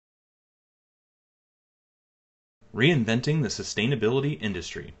Reinventing the Sustainability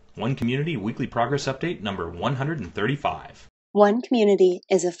Industry. One Community Weekly Progress Update number 135. One Community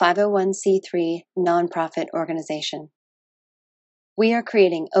is a 501c3 nonprofit organization. We are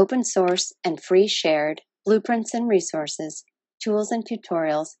creating open source and free shared blueprints and resources, tools and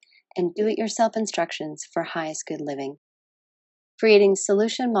tutorials, and do-it-yourself instructions for highest good living. Creating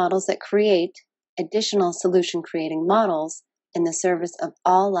solution models that create additional solution creating models in the service of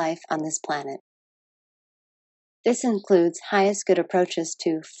all life on this planet. This includes highest good approaches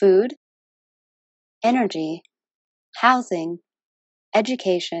to food, energy, housing,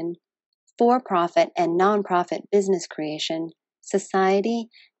 education, for-profit and nonprofit business creation, society,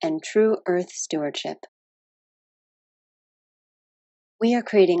 and true earth stewardship. We are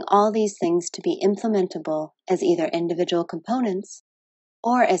creating all these things to be implementable as either individual components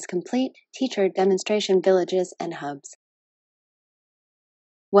or as complete teacher demonstration villages and hubs.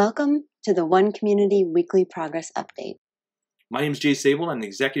 Welcome to the One Community Weekly Progress Update. My name is Jay Sable. I'm the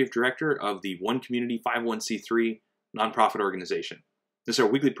Executive Director of the One Community 501c3 nonprofit organization. This is our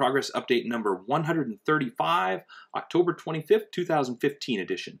Weekly Progress Update number 135, October 25th, 2015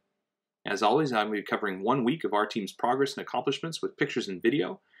 edition. As always, I'm going to be covering 1 week of our team's progress and accomplishments with pictures and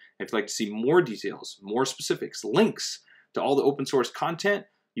video. If you'd like to see more details, more specifics, links to all the open source content,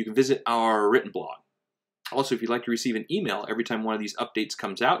 you can visit our written blog. Also, if you'd like to receive an email every time one of these updates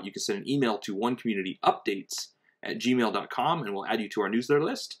comes out, you can send an email to onecommunityupdates@gmail.com and we'll add you to our newsletter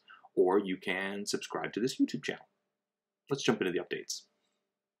list, or you can subscribe to this YouTube channel. Let's jump into the updates.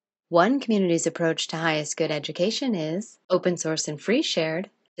 One Community's approach to highest good education is open source and free shared,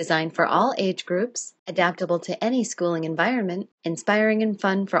 designed for all age groups, adaptable to any schooling environment, inspiring and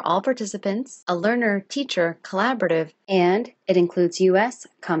fun for all participants, a learner-teacher collaborative, and it includes U.S.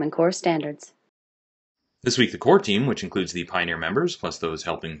 Common Core standards. This week, the core team, which includes the Pioneer members, plus those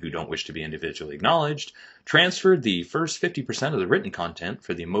helping who don't wish to be individually acknowledged, transferred the first 50% of the written content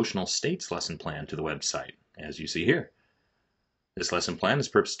for the Emotional States lesson plan to the website, as you see here. This lesson plan is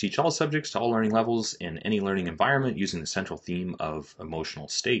purposed to teach all subjects to all learning levels in any learning environment using the central theme of emotional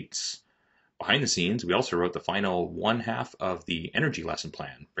states. Behind the scenes, we also wrote the final one half of the energy lesson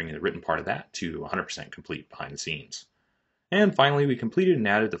plan, bringing the written part of that to 100% complete behind the scenes. And finally, we completed and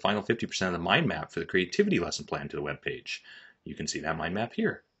added the final 50% of the mind map for the creativity lesson plan to the webpage. You can see that mind map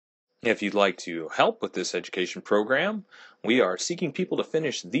here. If you'd like to help with this education program, we are seeking people to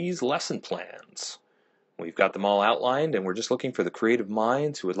finish these lesson plans. We've got them all outlined, and we're just looking for the creative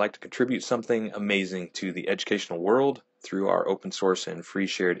minds who would like to contribute something amazing to the educational world through our open source and free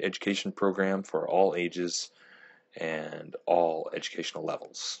shared education program for all ages and all educational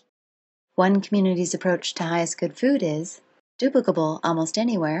levels. One Community's approach to highest good food is duplicable almost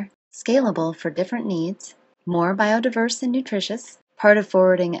anywhere, scalable for different needs, more biodiverse and nutritious, part of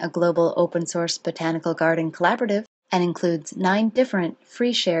forwarding a global open source botanical garden collaborative, and includes 9 different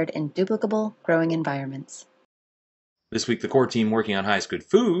free shared and duplicable growing environments. This week, the core team working on highest good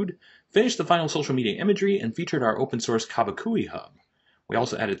food finished the final social media imagery and featured our open source Kabakui hub. We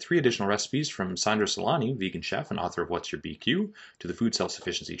also added 3 additional recipes from Sandra Solani, vegan chef and author of What's Your BQ, to the Food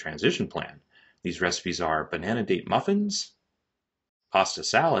Self-Sufficiency Transition Plan. These recipes are banana date muffins, pasta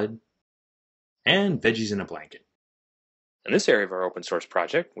salad, and veggies in a blanket. In this area of our open source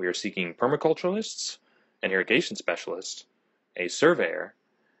project, we are seeking permaculturalists, an irrigation specialist, a surveyor,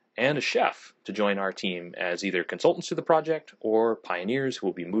 and a chef to join our team as either consultants to the project or pioneers who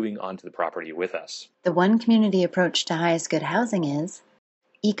will be moving onto the property with us. The One Community approach to highest good housing is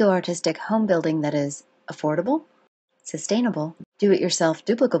eco-artistic home building that is affordable, sustainable, do-it-yourself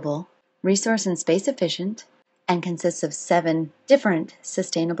duplicable, resource and space efficient, and consists of 7 different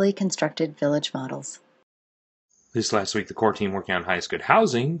sustainably constructed village models. This last week, the core team working on highest good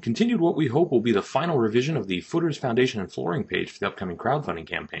housing continued what we hope will be the final revision of the footers, foundation, and flooring page for the upcoming crowdfunding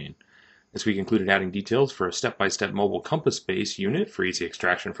campaign. This week included adding details for a step-by-step mobile compass-based unit for easy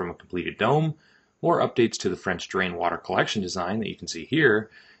extraction from a completed dome, more updates to the French drain water collection design that you can see here,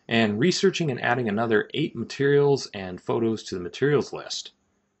 and researching and adding another 8 materials and photos to the materials list.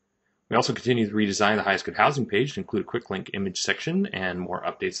 We also continue to redesign the highest good housing page to include a quick link image section and more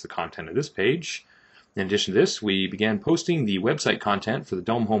updates to the content of this page. In addition to this, we began posting the website content for the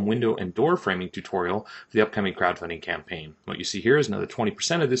dome home window and door framing tutorial for the upcoming crowdfunding campaign. What you see here is another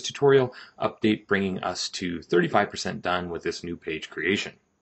 20% of this tutorial update, bringing us to 35% done with this new page creation.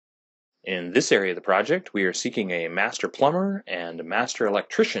 In this area of the project, we are seeking a master plumber and a master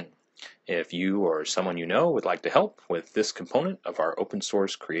electrician if you or someone you know would like to help with this component of our open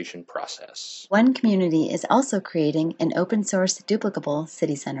source creation process. One Community is also creating an open source duplicable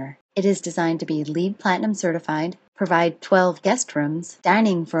city center. It is designed to be LEED Platinum certified, provide 12 guest rooms,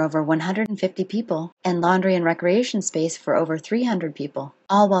 dining for over 150 people, and laundry and recreation space for over 300 people,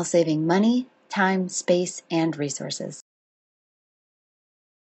 all while saving money, time, space, and resources.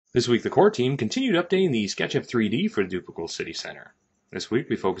 This week, the core team continued updating the SketchUp 3D for the duplicable city center. This week,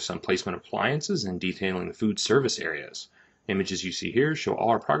 we focused on placement of appliances and detailing the food service areas. Images you see here show all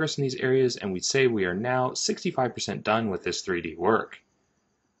our progress in these areas, and we'd say we are now 65% done with this 3D work.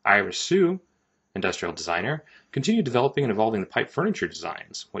 Iris Sue, industrial designer, continued developing and evolving the pipe furniture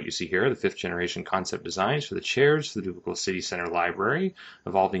designs. What you see here are the 5th generation concept designs for the chairs for the duplicable city center library,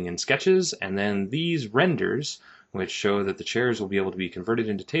 evolving in sketches, and then these renders, which show that the chairs will be able to be converted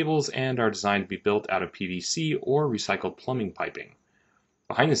into tables and are designed to be built out of PVC or recycled plumbing piping.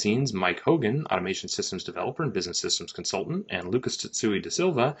 Behind the scenes, Mike Hogan, automation systems developer and business systems consultant, and Lucas Tetsui da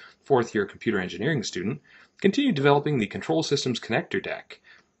Silva, 4th-year computer engineering student, continued developing the control systems connector deck.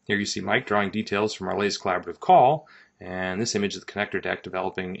 Here you see Mike drawing details from our latest collaborative call, and this image is the connector deck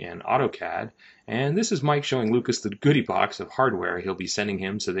developing in AutoCAD, and this is Mike showing Lucas the goodie box of hardware he'll be sending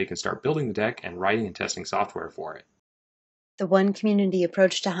him so they can start building the deck and writing and testing software for it. The One Community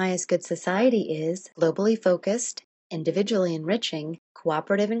approach to highest good society is globally focused, individually enriching,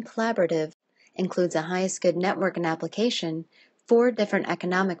 cooperative and collaborative, includes a highest good network and application, 4 different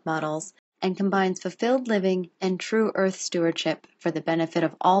economic models, and combines fulfilled living and true earth stewardship for the benefit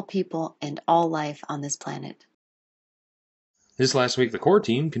of all people and all life on this planet. This last week, the core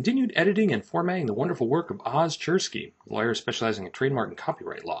team continued editing and formatting the wonderful work of Oz Chersky, a lawyer specializing in trademark and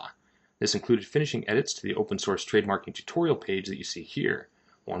copyright law. This included finishing edits to the open source trademarking tutorial page that you see here.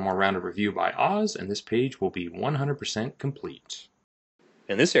 One more round of review by Oz, and this page will be 100% complete.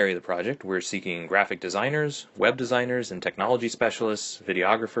 In this area of the project, we're seeking graphic designers, web designers, and technology specialists,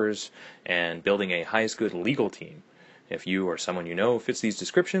 videographers, and building a highest good legal team. If you or someone you know fits these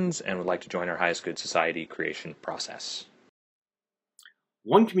descriptions and would like to join our highest good society creation process.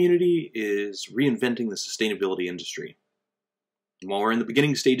 One Community is reinventing the sustainability industry. And while we're in the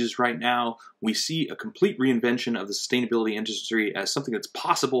beginning stages right now, we see a complete reinvention of the sustainability industry as something that's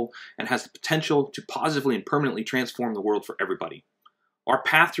possible and has the potential to positively and permanently transform the world for everybody. Our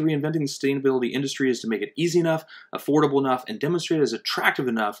path to reinventing the sustainability industry is to make it easy enough, affordable enough, and demonstrate as attractive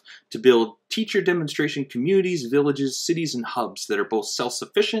enough to build teacher demonstration communities, villages, cities, and hubs that are both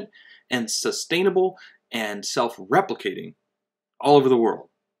self-sufficient and sustainable and self-replicating all over the world.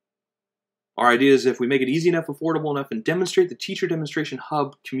 Our idea is if we make it easy enough, affordable enough, and demonstrate the teacher demonstration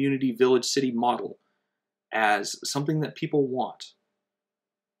hub, community, village, city model as something that people want,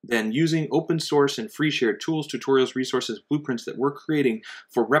 then using open source and free shared tools, tutorials, resources, blueprints that we're creating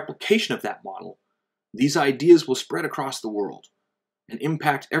for replication of that model, these ideas will spread across the world and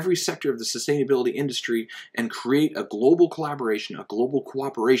impact every sector of the sustainability industry and create a global collaboration, a global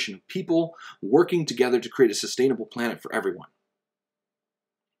cooperation of people working together to create a sustainable planet for everyone.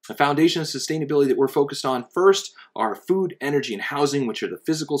 The foundation of sustainability that we're focused on first are food, energy, and housing, which are the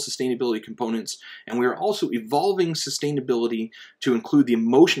physical sustainability components. And we are also evolving sustainability to include the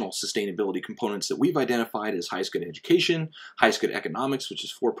emotional sustainability components that we've identified as highest good education, highest good economics, which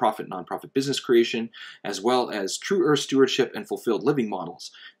is for-profit, nonprofit business creation, as well as true earth stewardship and fulfilled living models.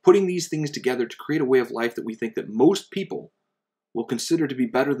 Putting these things together to create a way of life that we think that most people will consider to be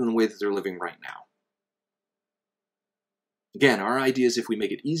better than the way that they're living right now. Again, our idea is if we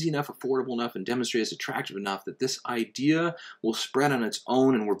make it easy enough, affordable enough, and demonstrate as attractive enough that this idea will spread on its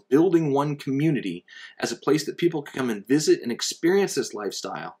own, and we're building One Community as a place that people can come and visit and experience this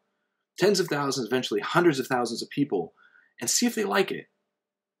lifestyle. Tens of thousands, eventually hundreds of thousands of people, and see if they like it.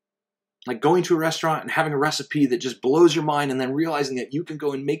 Like going to a restaurant and having a recipe that just blows your mind and then realizing that you can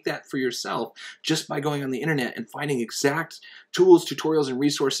go and make that for yourself just by going on the internet and finding exact tools, tutorials, and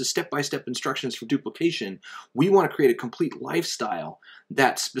resources, step-by-step instructions for duplication. We want to create a complete lifestyle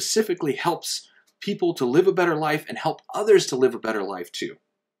that specifically helps people to live a better life and help others to live a better life too.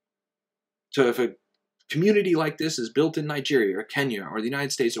 So if a community like this is built in Nigeria or Kenya or the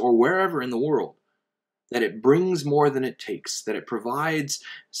United States or wherever in the world, that it brings more than it takes, that it provides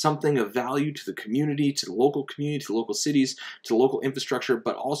something of value to the community, to the local cities, to the local infrastructure,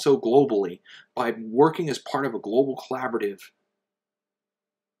 but also globally by working as part of a global collaborative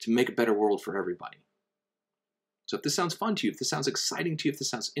to make a better world for everybody. So if this sounds fun to you, if this sounds exciting to you, if this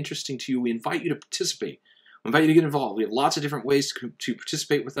sounds interesting to you, we invite you to participate. I invite you to get involved. We have lots of different ways to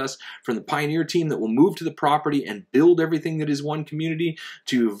participate with us, from the pioneer team that will move to the property and build everything that is one community,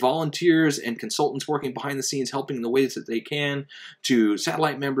 to volunteers and consultants working behind the scenes helping in the ways that they can, to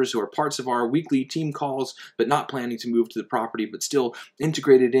satellite members who are parts of our weekly team calls but not planning to move to the property but still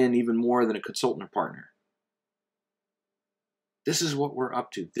integrated in even more than a consultant or partner. This is what we're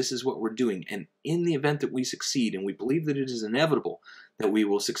up to. This is what we're doing. And in the event that we succeed, and we believe that it is inevitable that we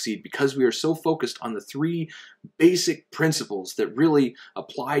will succeed because we are so focused on the three basic principles that really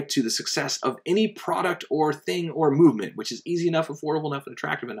apply to the success of any product or thing or movement, which is easy enough, affordable enough, and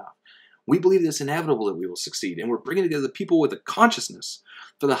attractive enough. We believe that it's inevitable that we will succeed. And we're bringing together the people with a consciousness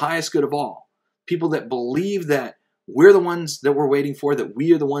for the highest good of all. People that believe that we're the ones that we're waiting for, that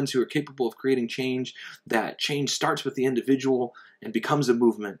we are the ones who are capable of creating change, that change starts with the individual and becomes a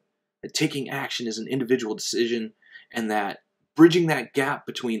movement, that taking action is an individual decision, and that bridging that gap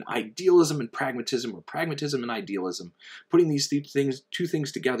between idealism and pragmatism, or pragmatism and idealism, putting these two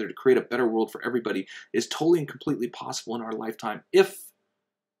things together to create a better world for everybody is totally and completely possible in our lifetime if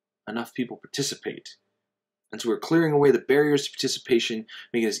enough people participate. And so we're clearing away the barriers to participation,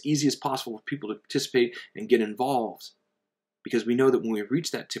 making it as easy as possible for people to participate and get involved. Because we know that when we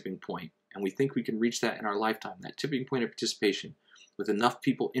reach that tipping point, and we think we can reach that in our lifetime, that tipping point of participation, with enough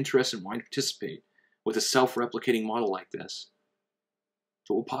people interested in wanting to participate, with a self-replicating model like this,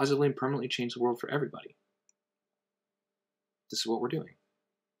 it will positively and permanently change the world for everybody. This is what we're doing.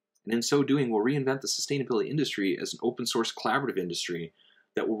 And in so doing, we'll reinvent the sustainability industry as an open source collaborative industry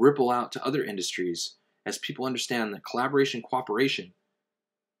that will ripple out to other industries as people understand that collaboration, cooperation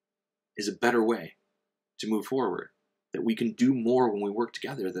is a better way to move forward, that we can do more when we work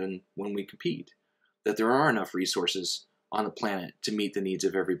together than when we compete, that there are enough resources on the planet to meet the needs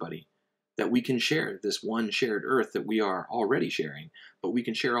of everybody, that we can share this one shared earth that we are already sharing, but we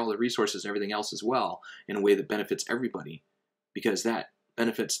can share all the resources and everything else as well in a way that benefits everybody, because that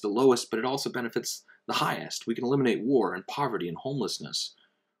benefits the lowest, but it also benefits the highest. We can eliminate war and poverty and homelessness.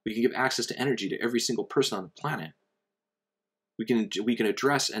 We can give access to energy to every single person on the planet. We can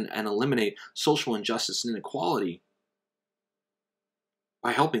address and eliminate social injustice and inequality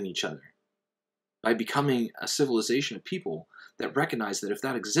by helping each other, by becoming a civilization of people that recognize that if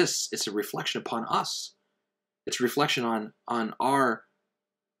that exists, it's a reflection upon us. It's a reflection on our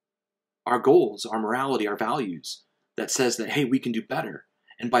goals, our morality, our values, that says that, hey, we can do better.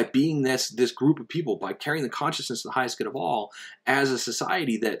 And by being this group of people, by carrying the consciousness of the highest good of all, as a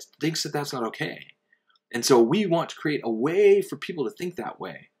society that thinks that that's not okay. And so we want to create a way for people to think that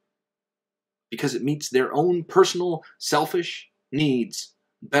way, because it meets their own personal, selfish needs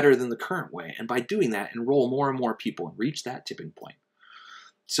better than the current way. And by doing that, enroll more and more people and reach that tipping point.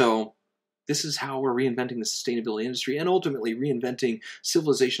 So this is how we're reinventing the sustainability industry and ultimately reinventing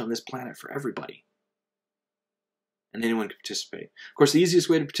civilization on this planet for everybody. And anyone can participate. Of course, the easiest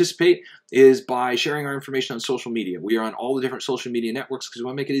way to participate is by sharing our information on social media. We are on all the different social media networks because we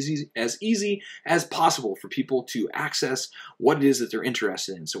want to make it as easy as possible for people to access what it is that they're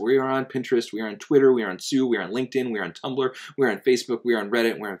interested in. So we are on Pinterest, we are on Twitter, we are on Sue, we are on LinkedIn, we are on Tumblr, we are on Facebook, we are on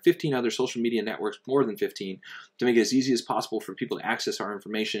Reddit, we are on 15 other social media networks, more than 15, to make it as easy as possible for people to access our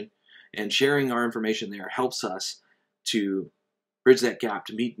information. And sharing our information there helps us to bridge that gap,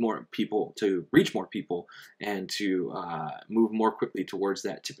 to meet more people, to reach more people, and to move more quickly towards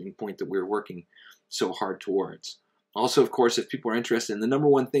that tipping point that we're working so hard towards. Also, of course, if people are interested in the number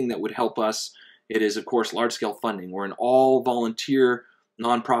one thing that would help us, it is, of course, large-scale funding. We're an all-volunteer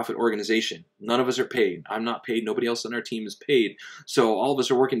nonprofit organization. None of us are paid. I'm not paid. Nobody else on our team is paid. So all of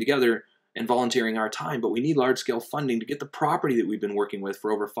us are working together and volunteering our time, but we need large-scale funding to get the property that we've been working with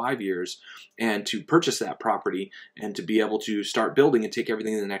for over 5 years and to purchase that property and to be able to start building and take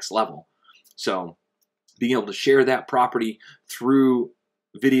everything to the next level. So being able to share that property through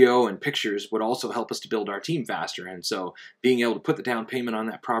video and pictures would also help us to build our team faster. And so being able to put the down payment on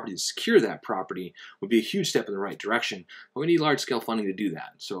that property to secure that property would be a huge step in the right direction. But we need large-scale funding to do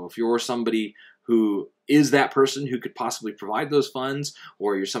that. So if you're somebody who is that person who could possibly provide those funds,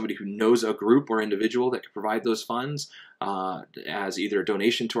 or you're somebody who knows a group or individual that could provide those funds as either a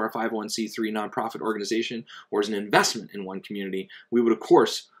donation to our 501c3 nonprofit organization or as an investment in one community, we would, of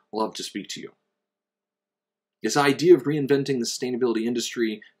course, love to speak to you. This idea of reinventing the sustainability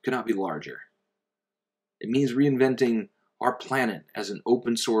industry could not be larger. It means reinventing our planet as an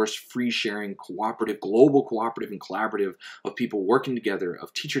open source, free sharing, cooperative, global cooperative and collaborative of people working together,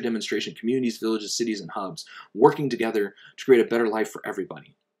 of teacher demonstration, communities, villages, cities, and hubs, working together to create a better life for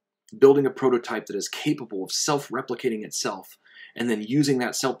everybody. Building a prototype that is capable of self-replicating itself and then using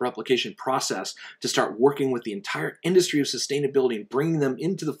that self-replication process to start working with the entire industry of sustainability and bringing them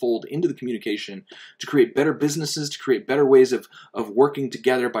into the fold, into the communication, to create better businesses, to create better ways of working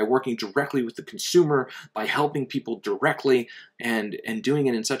together by working directly with the consumer, by helping people directly, and doing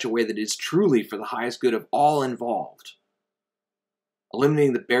it in such a way that is truly for the highest good of all involved.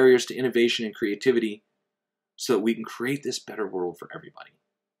 Eliminating the barriers to innovation and creativity so that we can create this better world for everybody.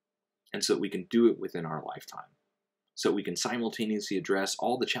 And so that we can do it within our lifetime. So that we can simultaneously address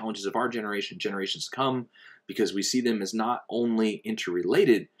all the challenges of our generation, generations to come, because we see them as not only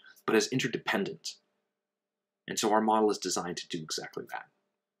interrelated, but as interdependent. And so our model is designed to do exactly that.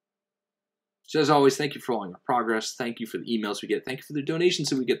 So as always, thank you for following our progress. Thank you for the emails we get. Thank you for the donations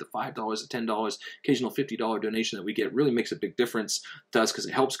that we get, the $5, the $10, occasional $50 donation that we get. It really makes a big difference to us because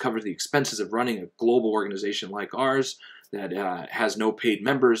it helps cover the expenses of running a global organization like ours that has no paid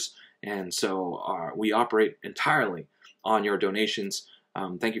members. And so we operate entirely on your donations.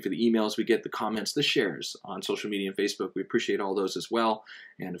 Thank you for the emails we get, the comments, the shares on social media and Facebook. We appreciate all those as well.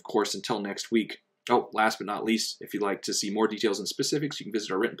 And of course, until next week. Oh, last but not least, if you'd like to see more details and specifics, you can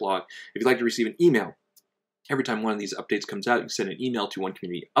visit our written blog. If you'd like to receive an email every time one of these updates comes out, you can send an email to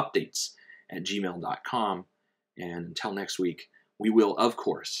onecommunityupdates@gmail.com. And until next week, we will, of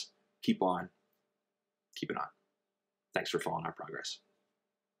course, keep on keeping on. Thanks for following our progress.